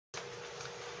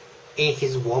In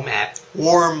his warm-up.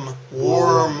 Warm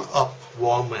up.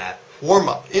 Warm-up. Warm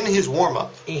up. In his warm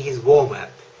up. In his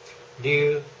warm-up.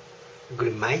 Liu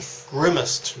grimaced.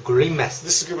 Grimaced. Grimaced.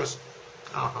 This is grimaced.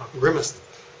 Uh-huh. Grimaced.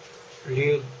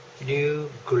 Liu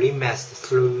grimaced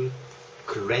through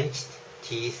clenched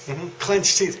teeth.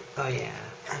 Clenched teeth. Oh yeah.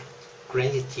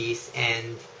 Clenched teeth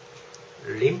and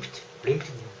limped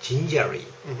gingerly.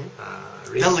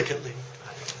 Delicately.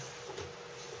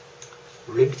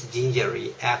 Limped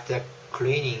gingerly after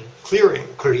clearing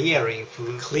food.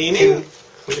 Cleaning?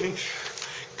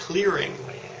 Clearing.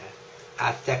 Oh, yeah.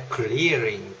 After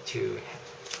clearing two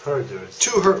hurdles.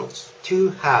 Two hurdles.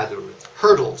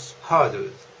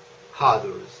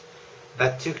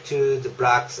 But took to the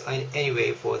blocks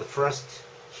anyway for the first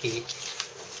heat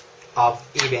of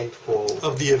the event,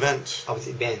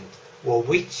 for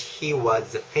which he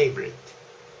was the favorite.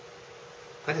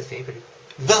 What is favorite?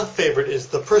 The favorite is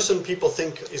the person people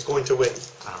think is going to win.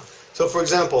 Oh. So, for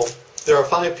example, there are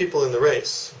 5 people in the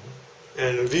race,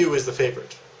 and Liu is the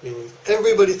favorite, meaning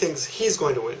everybody thinks he's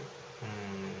going to win.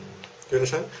 You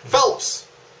understand? Phelps!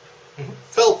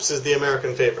 Phelps is the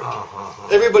American favorite.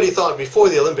 Everybody thought before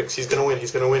the Olympics he's going to win.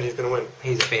 He's the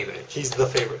favorite. He's the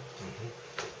favorite.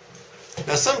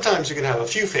 Now, sometimes you can have a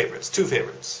few favorites, 2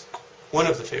 favorites, one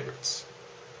of the favorites.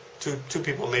 Two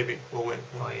people maybe will win.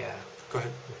 Oh yeah. Go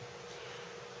ahead.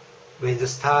 When the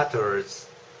starters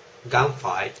gun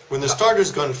fired. When the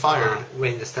starters gun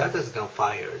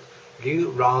fired.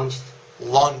 Liu launched.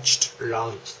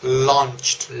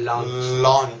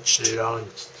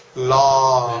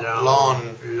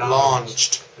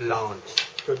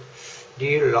 Good.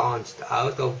 Liu launched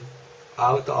out of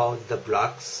the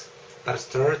blocks, but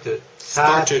started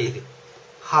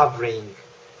hovering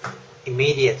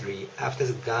immediately after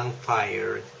the gun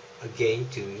fired again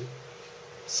to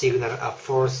signal a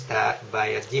false start by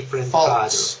a different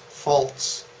False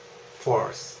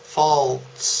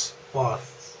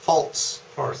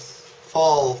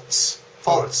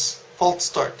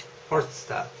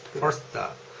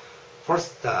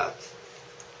start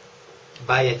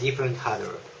by a different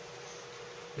hurdle.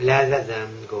 Rather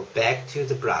than go back to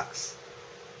the blocks,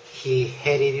 he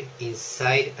headed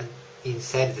inside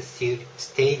the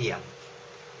stadium.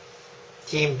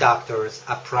 Team doctors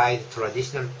applied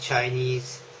traditional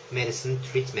Chinese medicine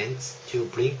treatments to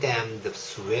bring down the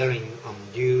swelling on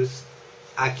Liu's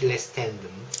Achilles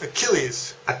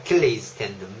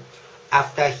tendon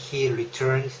after he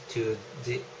returned to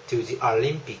the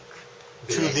Olympic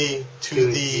village.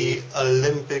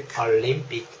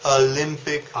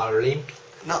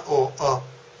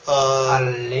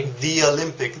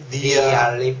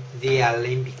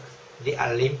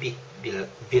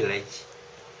 Village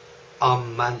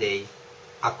on Monday,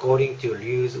 according to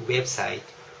Liu's website,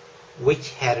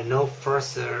 which had no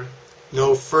further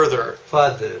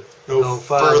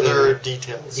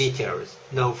details.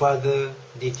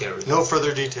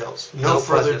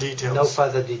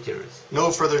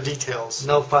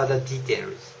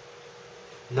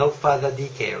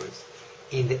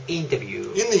 In the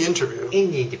interview.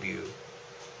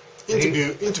 Good.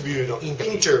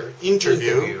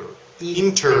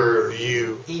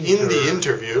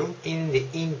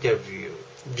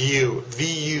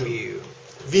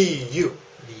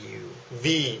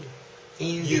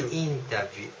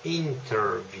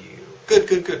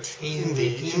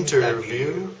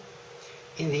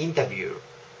 In the interview,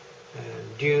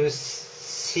 Liu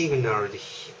signaled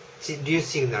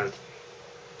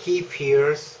he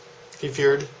feared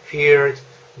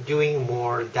doing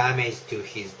more damage to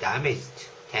his damaged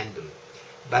tendon,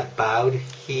 but vowed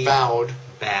he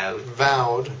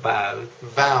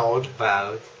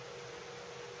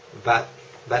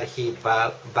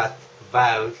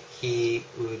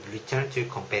would return to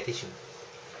competition.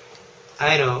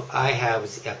 I know I have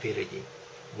the ability.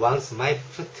 Once my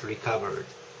foot recovered,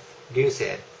 Liu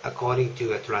said, according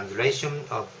to a translation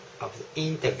of the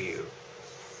interview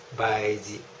by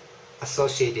the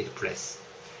Associated Press.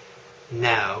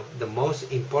 Now, the most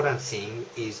important thing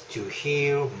is to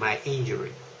heal my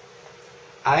injury.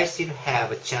 I still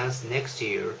have a chance next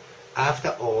year. After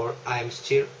all, I'm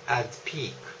still at the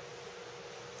peak.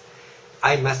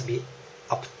 I must be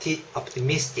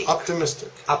optimistic.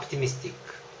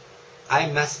 I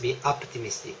must be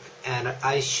optimistic, and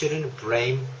I shouldn't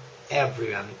blame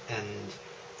everyone and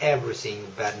everything,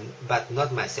 but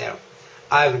not myself.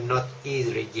 I will not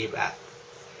easily give up.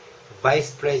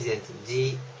 Vice President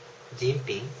Xi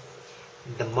Jinping,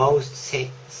 the most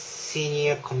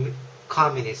senior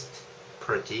Communist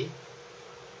Party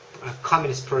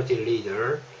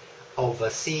leader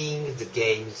overseeing the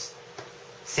Games,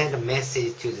 sent a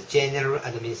message to the General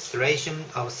Administration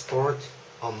of Sport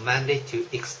on Monday to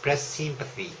express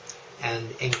sympathy and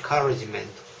encouragement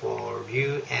for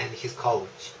Ryu and his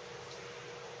coach.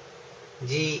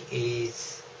 Ji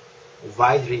is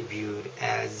widely viewed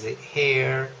as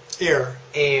heir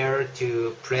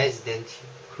to President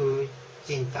Hu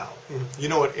Jintao. You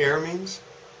know what heir means?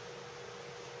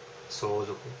 相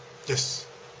続. Yes.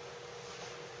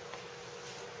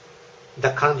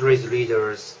 The country's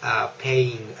leaders are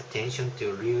paying attention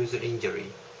to Ryu's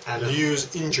injury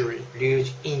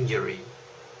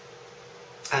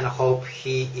and hope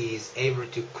he is able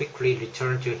to quickly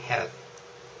return to health.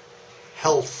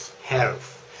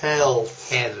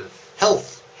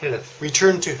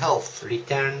 Return to health.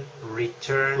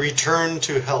 Return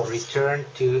to health. Return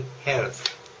to health.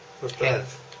 What's that?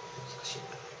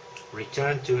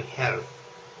 Return to health.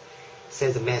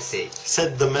 Said the message.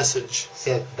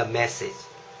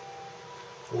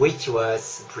 Which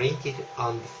was printed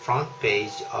on the front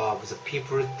page of the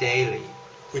People's Daily.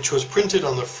 Which was printed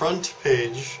on the front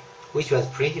page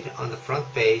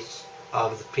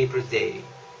of the People's Daily,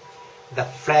 the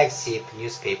flagship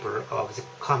newspaper of the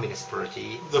Communist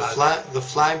Party. The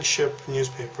flagship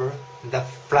newspaper. The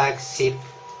flagship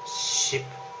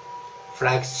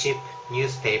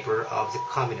newspaper of the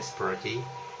Communist Party,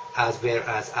 as well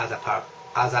as other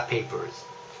papers.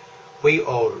 We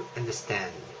all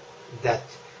understand that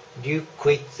Ryu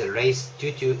quit the race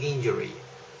due to injury.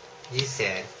 He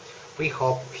said, we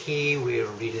hope he will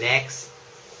relax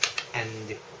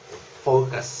and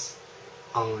focus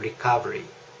on recovery.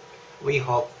 We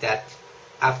hope that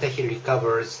after he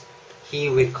recovers, he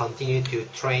will continue to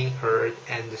train hard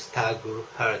and struggle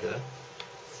harder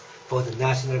for the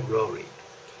national glory.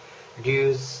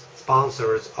 Ryu's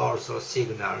sponsors also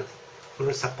signaled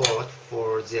full support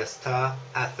for their star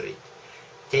athlete,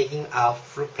 taking out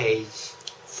full page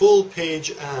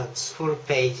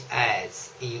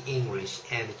ads in English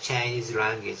and Chinese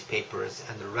language papers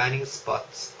and running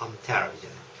spots on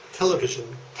television. Television.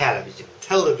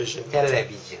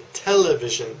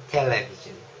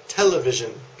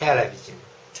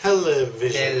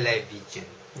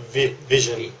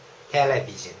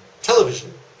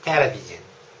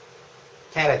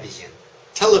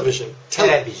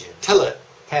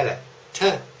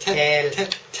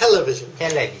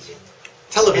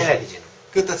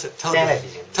 Good, that's it.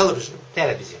 Television.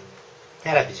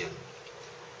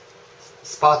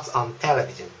 Spots on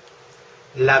television.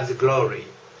 Love the glory.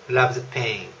 Love the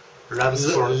pain. Love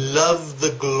sport. Love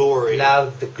the glory.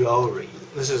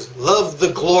 This is love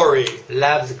the glory.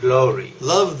 Love the glory.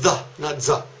 Love the, not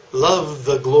the. Love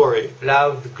the glory.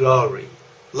 Love the glory.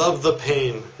 Love the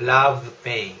pain. Love the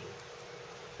pain.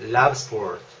 Love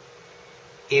sport.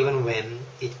 Even when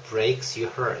it breaks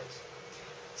your heart.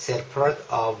 Said part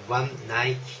of one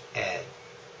Nike ad.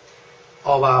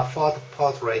 Of a photo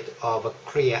portrait of a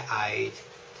clear-eyed,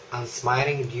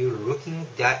 unsmiling Ryu looking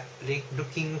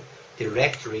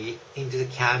directly into the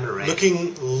camera.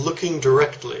 Looking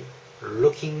directly.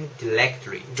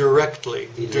 Directly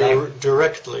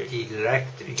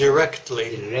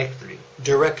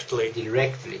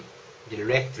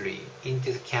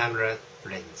into the camera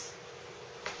lens.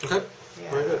 Okay.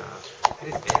 Yeah. Very good. It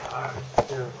is very hard.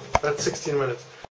 Yeah. That's 16 minutes.